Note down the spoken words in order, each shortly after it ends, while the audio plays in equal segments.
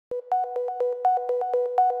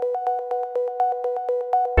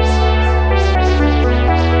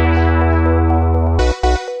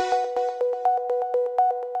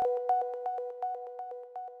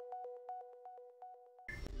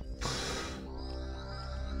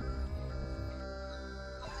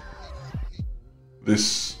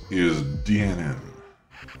This is DNN.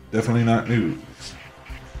 Definitely not news.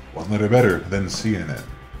 One letter better than CNN.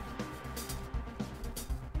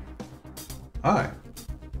 Hi.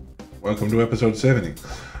 Welcome to episode 70.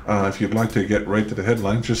 If you'd like to get right to the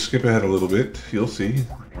headlines, just skip ahead a little bit. You'll see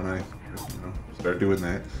when I start doing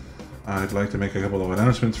that. I'd like to make a couple of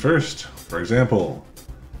announcements first. For example,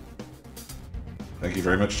 thank you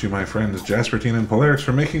very much to my friends Jaspertine and Polerix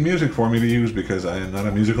for making music for me to use because I am not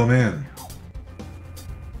a musical man.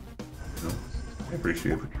 I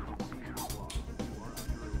appreciate it.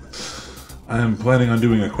 I'm planning on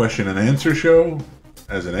doing a question and answer show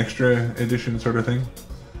as an extra edition sort of thing.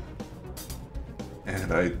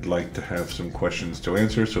 And I'd like to have some questions to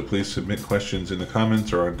answer, so please submit questions in the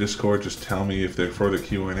comments or on Discord. Just tell me if they're for the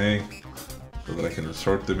Q&A so that I can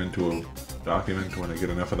sort them into a document. When I get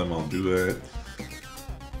enough of them, I'll do that.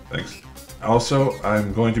 Thanks. Also,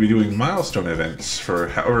 I'm going to be doing milestone events for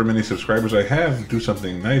however many subscribers I have. Do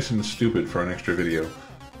something nice and stupid for an extra video,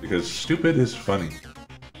 because stupid is funny,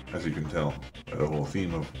 as you can tell by the whole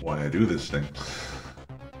theme of why I do this thing.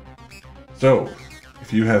 So,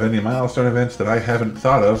 if you have any milestone events that I haven't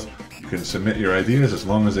thought of, you can submit your ideas as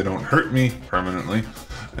long as they don't hurt me permanently,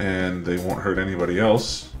 and they won't hurt anybody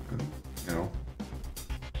else. And, you know,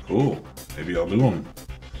 cool. Maybe I'll do them.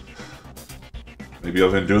 Maybe I'll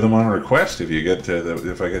even do them on request if I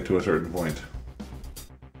get to a certain point.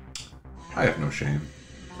 I have no shame.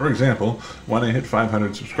 For example, when I hit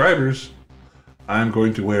 500 subscribers, I'm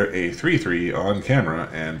going to wear a 3-3 on camera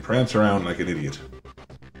and prance around like an idiot.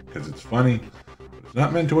 Because it's funny. It's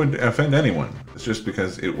not meant to offend anyone. It's just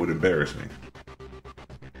because it would embarrass me.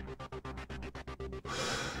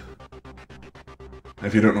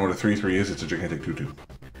 If you don't know what a 3-3 is, it's a gigantic tutu.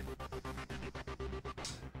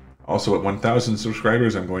 Also, at 1,000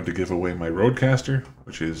 subscribers, I'm going to give away my Rodecaster,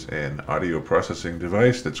 which is an audio processing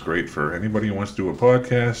device that's great for anybody who wants to do a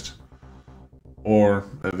podcast or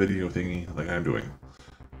a video thingy like I'm doing.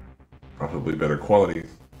 Probably better quality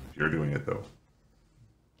if you're doing it, though.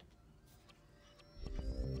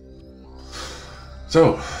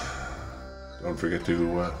 So, don't forget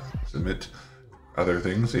to submit other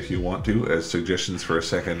things if you want to as suggestions for a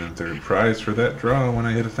second and third prize for that draw when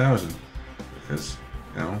I hit 1,000. Because,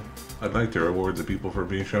 you know, I'd like to reward the people for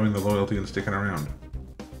showing the loyalty and sticking around.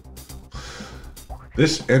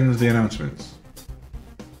 This ends the announcements.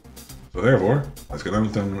 So therefore, let's get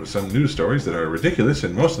on with some news stories that are ridiculous,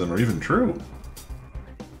 and most of them are even true.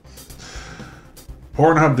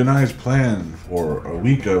 Pornhub denies plan for a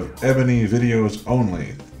week of ebony videos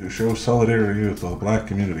only to show solidarity with the black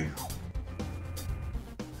community.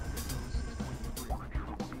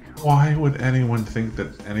 Why would anyone think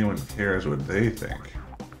that anyone cares what they think?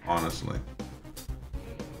 Honestly.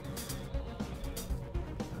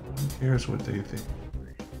 Who cares what they think?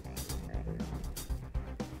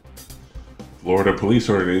 Florida police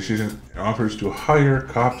organization offers to hire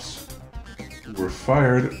cops who were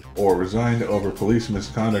fired or resigned over police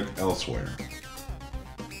misconduct elsewhere.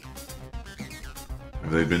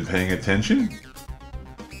 Have they been paying attention?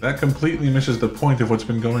 That completely misses the point of what's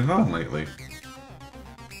been going on lately.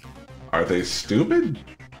 Are they stupid?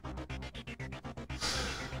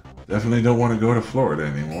 Definitely don't want to go to Florida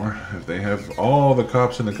anymore. If they have all the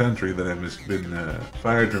cops in the country that have been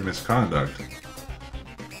fired for misconduct,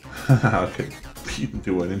 I'll get beaten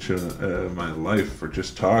to an inch of my life for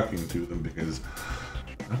just talking to them because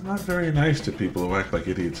I'm not very nice to people who act like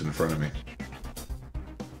idiots in front of me.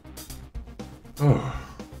 Oh,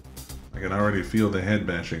 I can already feel the head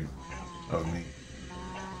bashing of me.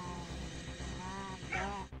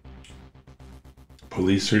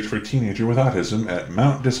 Police search for teenager with autism at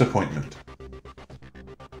Mount Disappointment.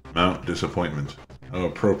 Mount Disappointment. How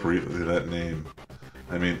appropriately that name.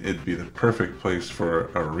 I mean, it'd be the perfect place for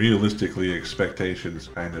a realistically expectations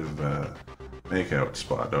kind of makeout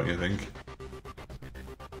spot, don't you think?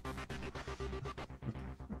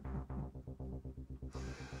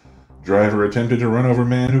 Driver attempted to run over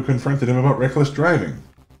man who confronted him about reckless driving.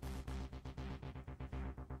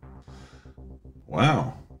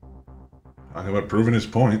 Wow. Talk about proving his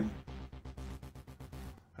point.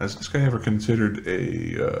 Has this guy ever considered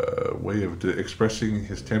a way of expressing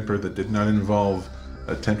his temper that did not involve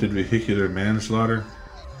attempted vehicular manslaughter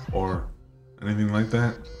or anything like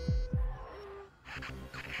that?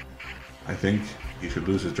 I think he should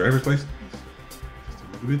lose his driver's license just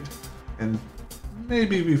a little bit and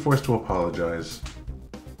maybe be forced to apologize,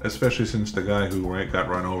 especially since the guy who got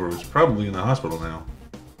run over was probably in the hospital now.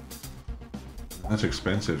 That's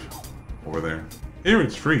expensive over there. Here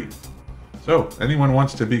it's free. So, anyone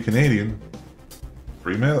wants to be Canadian,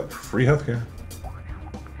 free healthcare.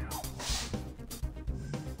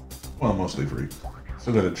 Well, mostly free.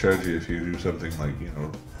 Still gotta charge you if you do something like, you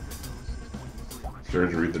know,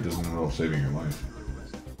 surgery that doesn't involve saving your life.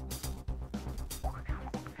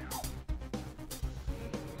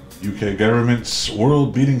 UK government's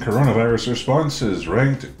world-beating coronavirus response is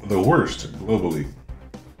ranked the worst globally.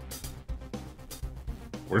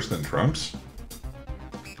 Worse than Trump's?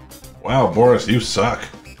 Wow, Boris, you suck.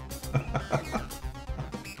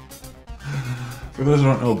 For those who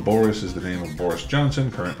don't know, Boris is the name of Boris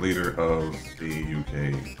Johnson, current leader of the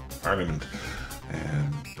UK Parliament,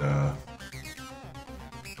 and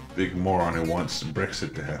big moron who wants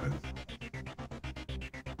Brexit to happen.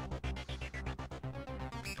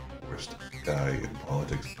 Worst guy in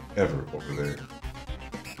politics ever over there.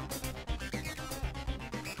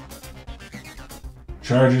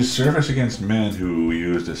 Charges surface against men who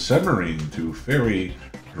used a submarine to ferry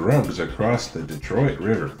drugs across the Detroit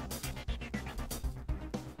River.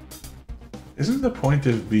 Isn't the point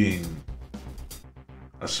of being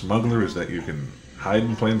a smuggler is that you can hide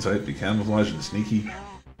in plain sight, be camouflaged and sneaky?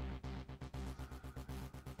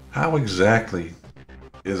 How exactly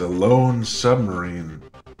is a lone submarine,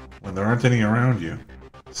 when there aren't any around you,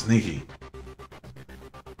 sneaky?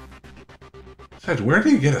 Besides, where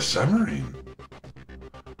do you get a submarine?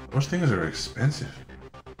 Those things are expensive.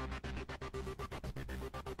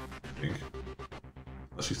 I think.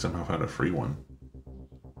 Unless you somehow found a free one.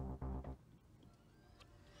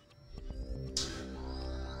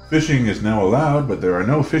 Fishing is now allowed, but there are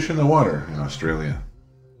no fish in the water in Australia.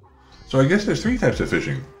 So I guess there's three types of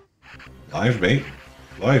fishing. Live bait,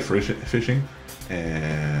 live fishing,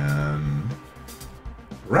 and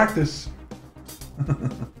practice.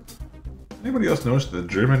 Anybody else notice the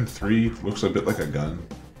German 3 looks a bit like a gun?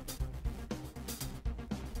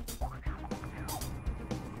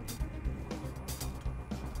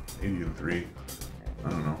 Canadian 3. I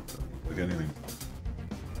don't know. Doesn't look like anything.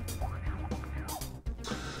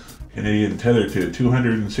 Canadian tethered to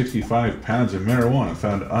 265 pounds of marijuana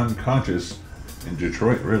found unconscious in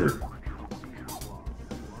Detroit River.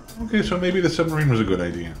 Okay, so maybe the submarine was a good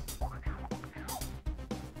idea. A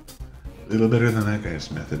little better than that guy's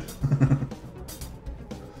method.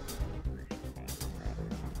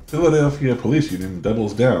 Philadelphia Police Union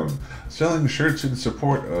doubles down, selling shirts in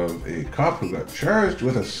support of a cop who got charged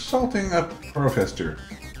with assaulting a protester.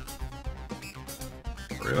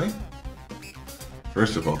 Really?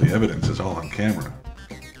 First of all, the evidence is all on camera.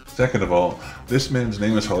 Second of all, this man's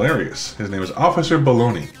name is hilarious. His name is Officer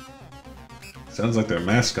Baloney. Sounds like their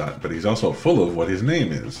mascot, but he's also full of what his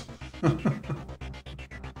name is.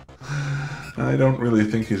 I don't really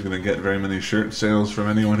think he's going to get very many shirt sales from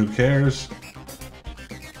anyone who cares.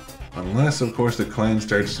 Unless, of course, the Klan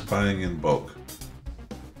starts buying in bulk.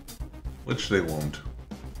 Which they won't,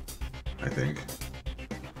 I think.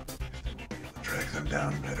 Drag them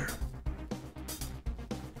down better.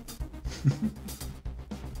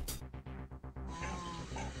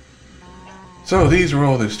 So these were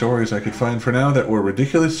all the stories I could find for now that were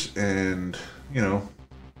ridiculous and, you know,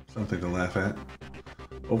 something to laugh at.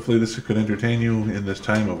 Hopefully this could entertain you in this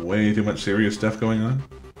time of way too much serious stuff going on.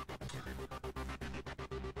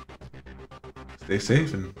 Stay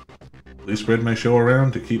safe and please spread my show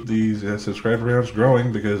around to keep these subscriber rounds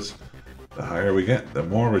growing, because the higher we get, the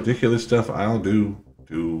more ridiculous stuff I'll do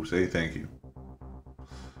to say thank you.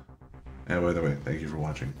 And by the way, thank you for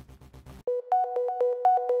watching.